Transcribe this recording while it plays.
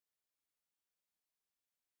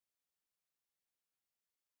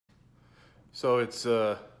So it's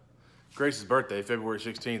Grace's birthday, February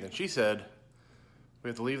 16th, and she said we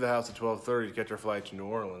have to leave the house at 12:30 to catch our flight to New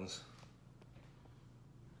Orleans.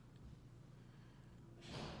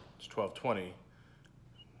 It's 12:20.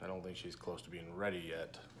 I don't think she's close to being ready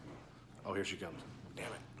yet. Oh, here she comes. Damn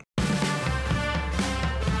it.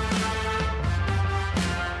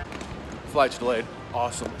 Flight's delayed.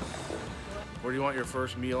 Awesome. Where do you want your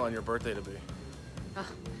first meal on your birthday to be? Oh,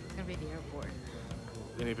 it's gonna be the airport.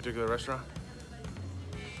 Any particular restaurant?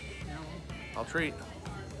 No. I'll treat.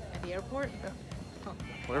 At the airport? Yeah. Oh,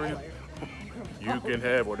 whatever you can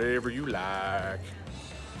have whatever you like.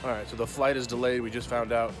 All right, so the flight is delayed. We just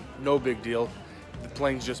found out. No big deal. The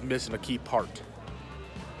plane's just missing a key part.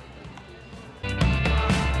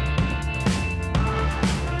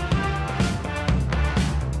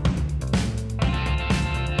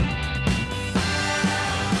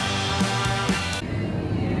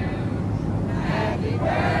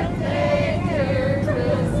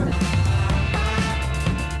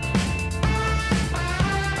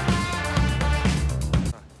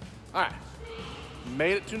 All right,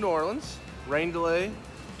 made it to New Orleans. Rain delay,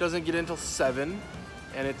 doesn't get in until 7,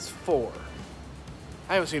 and it's 4.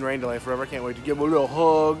 I haven't seen rain delay forever. I can't wait to give him a little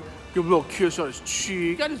hug, give him a little kiss on his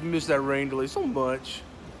cheek. I just miss that rain delay so much.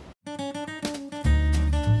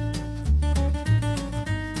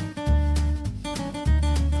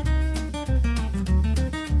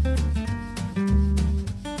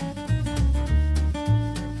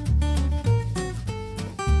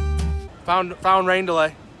 Found rain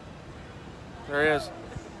delay. There he is.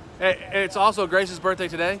 Hey, it's also Grace's birthday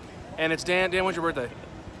today, and it's Dan. Dan, when's your birthday?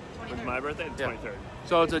 It's my birthday, the 23rd.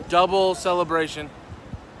 So it's a double celebration.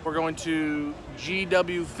 We're going to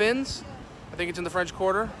GW Fins. I think it's in the French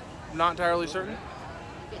Quarter. I'm not entirely certain.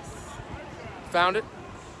 Yes. Found it.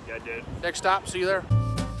 Yeah, I did. Next stop, see you there.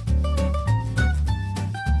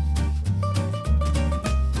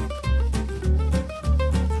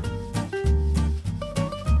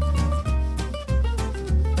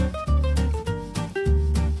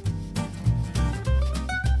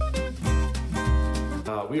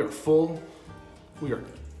 We are full, we are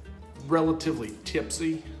relatively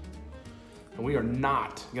tipsy, and we are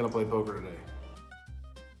not gonna play poker today.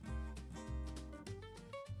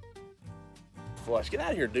 Flush, get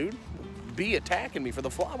out of here, dude. Be attacking me for the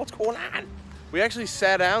fly, what's going on? We actually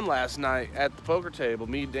sat down last night at the poker table,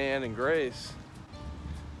 me, Dan, and Grace.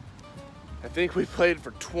 I think we played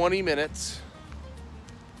for 20 minutes,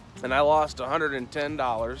 and I lost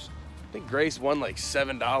 $110. I think Grace won like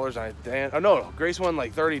 $7 on Dan. Oh no, Grace won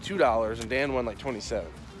like $32 and Dan won like 27.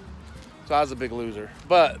 So I was a big loser.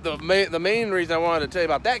 But the main reason I wanted to tell you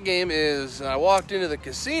about that game is I walked into the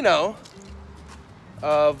casino.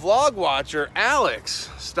 Vlog watcher Alex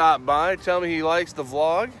stopped by, tell me he likes the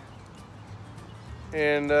vlog.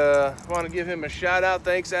 And I want to give him a shout out.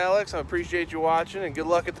 Thanks, Alex. I appreciate you watching and good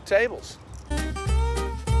luck at the tables.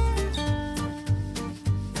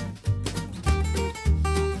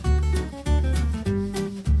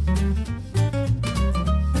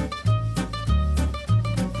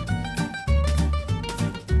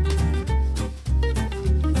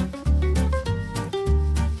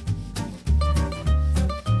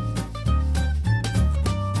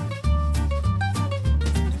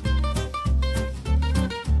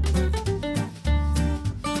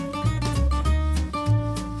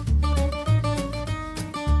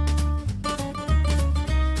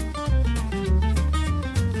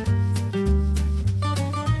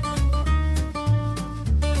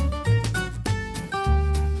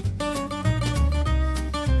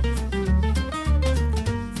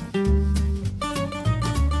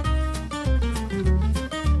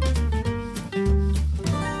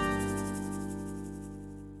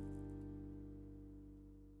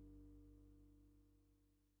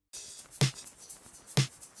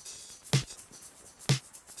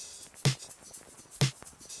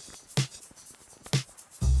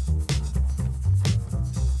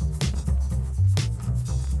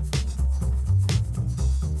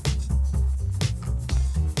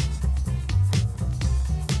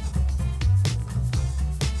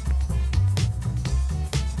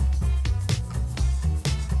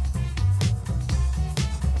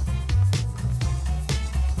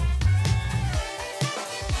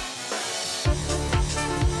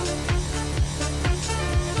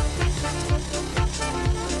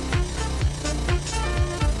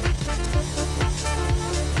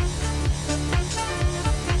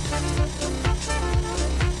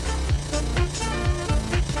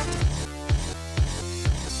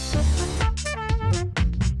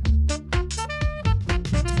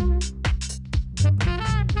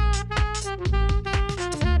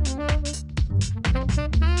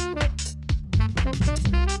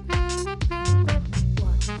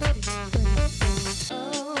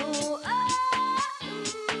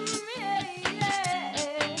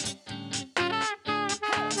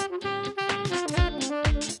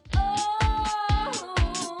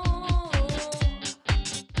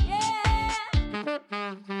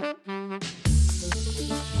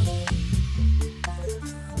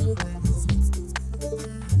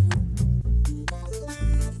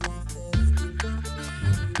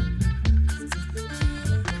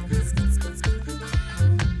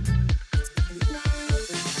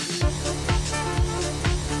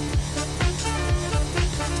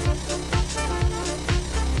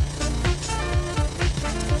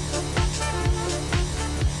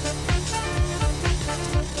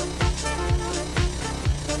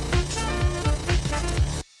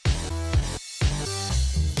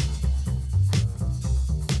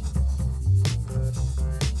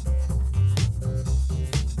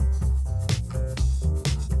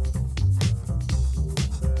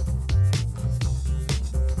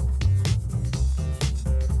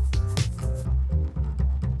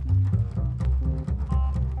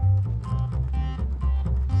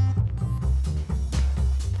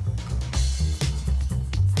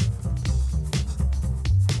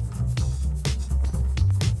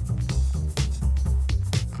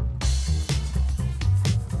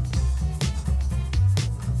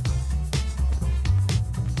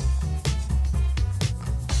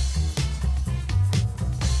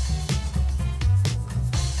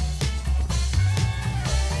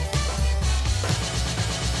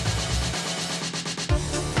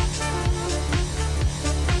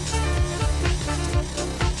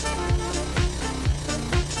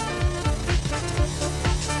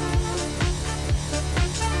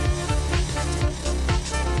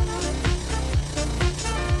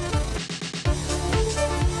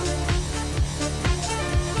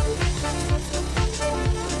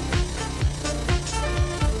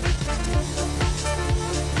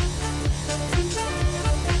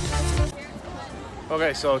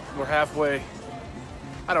 Okay, so we're halfway.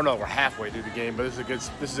 I don't know, we're halfway through the game, but this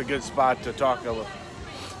is a good spot to talk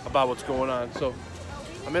about what's going on. So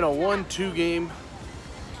I'm in a 1-2 game.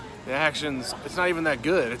 The action's, it's not even that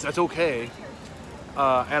good. It's okay,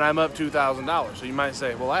 and I'm up $2,000. So you might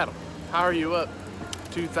say, well, Adam, how are you up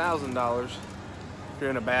 $2,000 if you're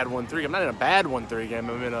in a bad 1-3? I'm not in a bad 1-3 game.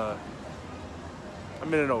 I'm in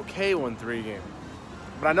an okay 1-3 game,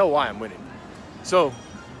 but I know why I'm winning. So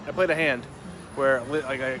I played a hand where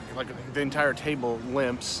like the entire table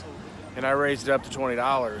limps, and I raised it up to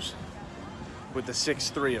 $20 with the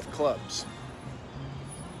 6-3 of clubs.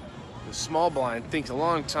 The small blind thinks a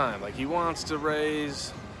long time, like he wants to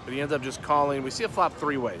raise, but he ends up just calling. We see a flop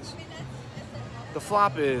 3 ways. The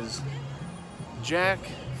flop is Jack,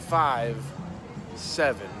 5,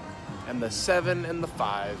 7, and the 7 and the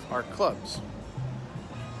 5 are clubs.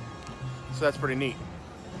 So that's pretty neat.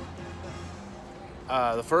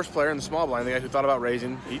 The first player in the small blind, the guy who thought about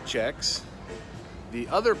raising, he checks. The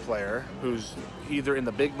other player, who's either in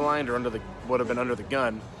the big blind or would have been under the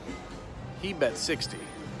gun, he bet 60.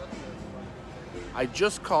 I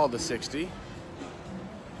just called the 60,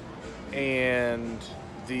 and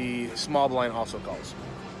the small blind also calls.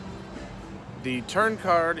 The turn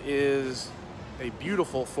card is a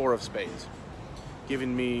beautiful 4 of spades,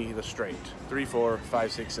 giving me the straight. 3, 4,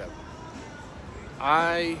 5, 6, 7.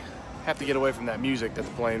 I have to get away from that music that's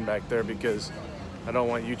playing back there because I don't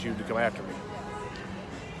want YouTube to come after me.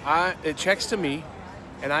 It checks to me,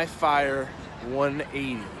 and I fire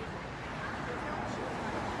 180.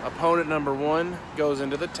 Opponent number 1 goes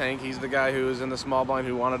into the tank. He's the guy who is in the small blind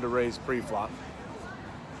who wanted to raise pre-flop.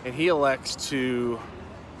 And he elects to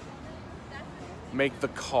make the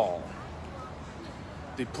call.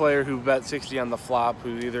 The player who bet 60 on the flop,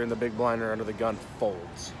 who's either in the big blind or under the gun,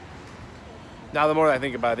 folds. Now, the more I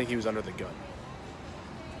think about it, I think he was under the gun.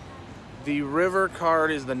 The river card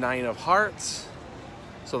is the 9 of hearts.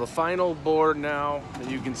 So the final board now that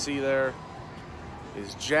you can see there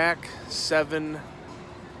is Jack, 7,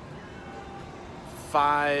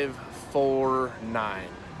 5, 4, 9.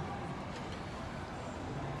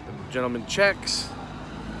 The gentleman checks.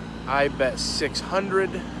 I bet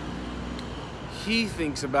 600. He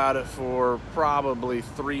thinks about it for probably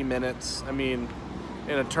 3 minutes. I mean,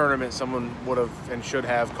 in a tournament, someone would have and should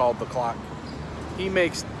have called the clock. He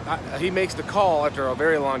makes the call after a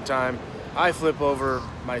very long time. I flip over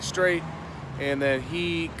my straight, and then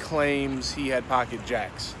he claims he had pocket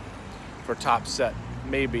jacks for top set.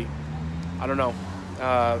 Maybe, I don't know.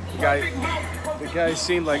 The guy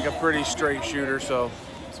seemed like a pretty straight shooter, so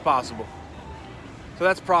it's possible. So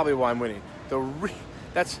that's probably why I'm winning.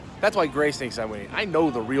 That's why Grace thinks I'm winning. I know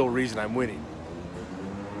the real reason I'm winning.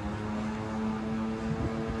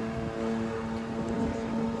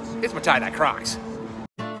 It's my tie-dye Crocs.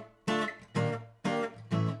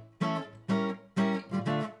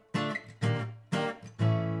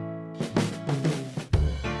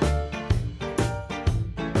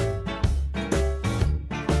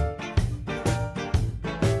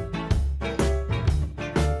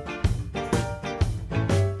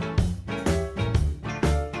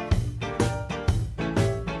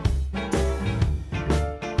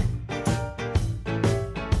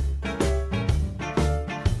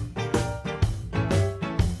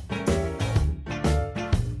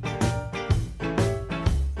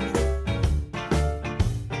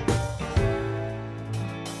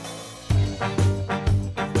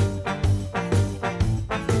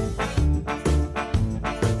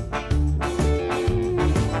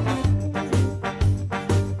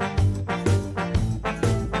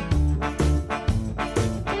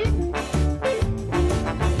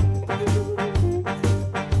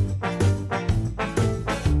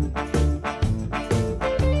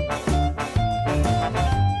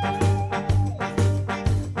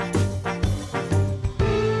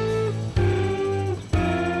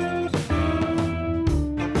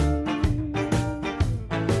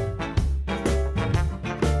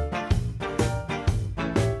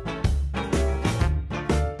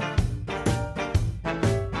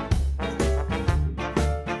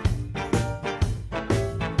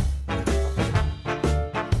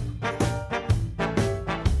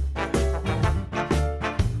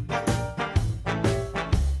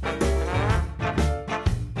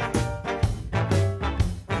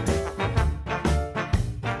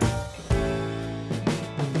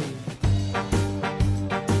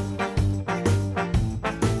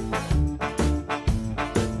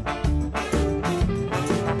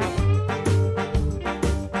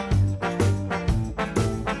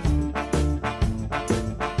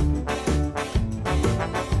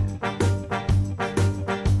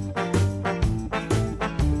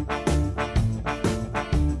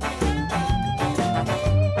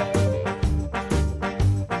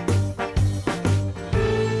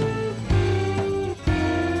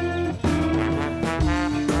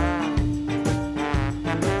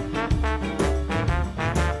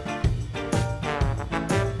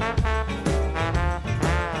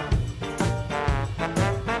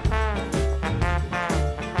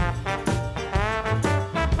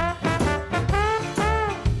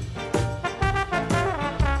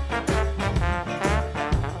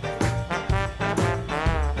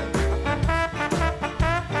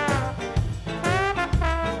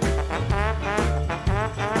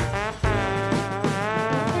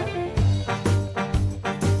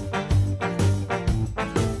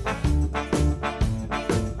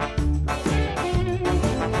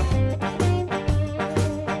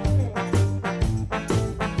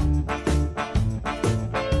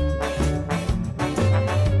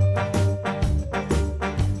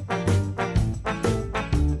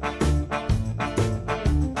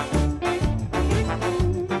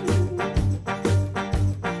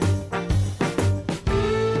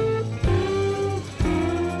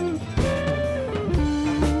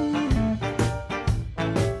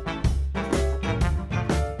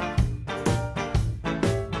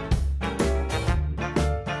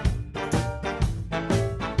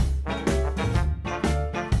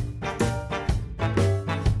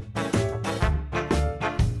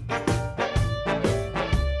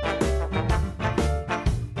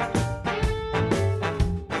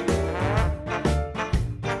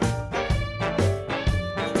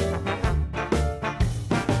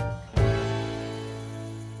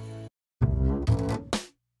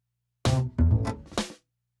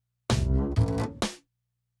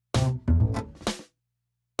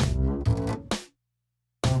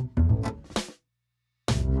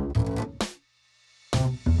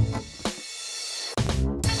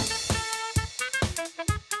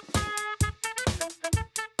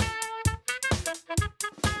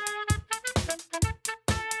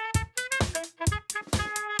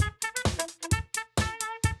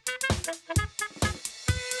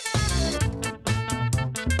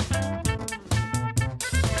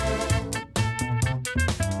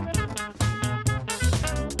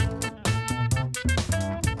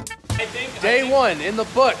 Day one in the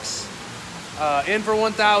books. In for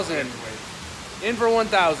 1,000. In for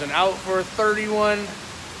 1,000. Out for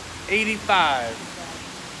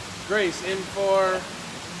 31.85. Grace in for. In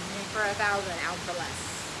for 1,000. Out for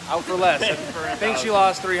less. Out for less. I think she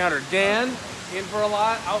lost 300. Dan in for a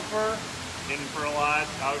lot. Out for. In for a lot.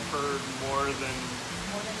 Out for more than.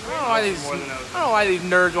 I don't know why these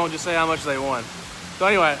nerds won't just say how much they won. So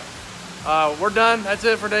anyway, we're done. That's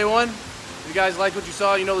it for day one. If you guys liked what you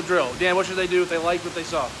saw, you know the drill. Dan, what should they do if they liked what they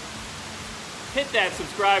saw? hit that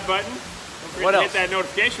subscribe button. Don't forget What to else? hit that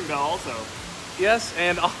notification bell also. Yes,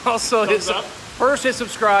 and also Thumbs up. first hit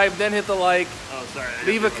subscribe, then hit the like. Oh, sorry. I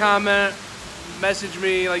Leave a didn't comment, message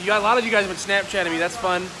me. Like a lot of you guys have been Snapchatting me. That's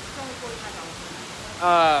fun. It's only $45.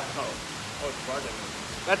 Oh, it's bargain.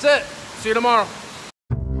 That's it. See you tomorrow.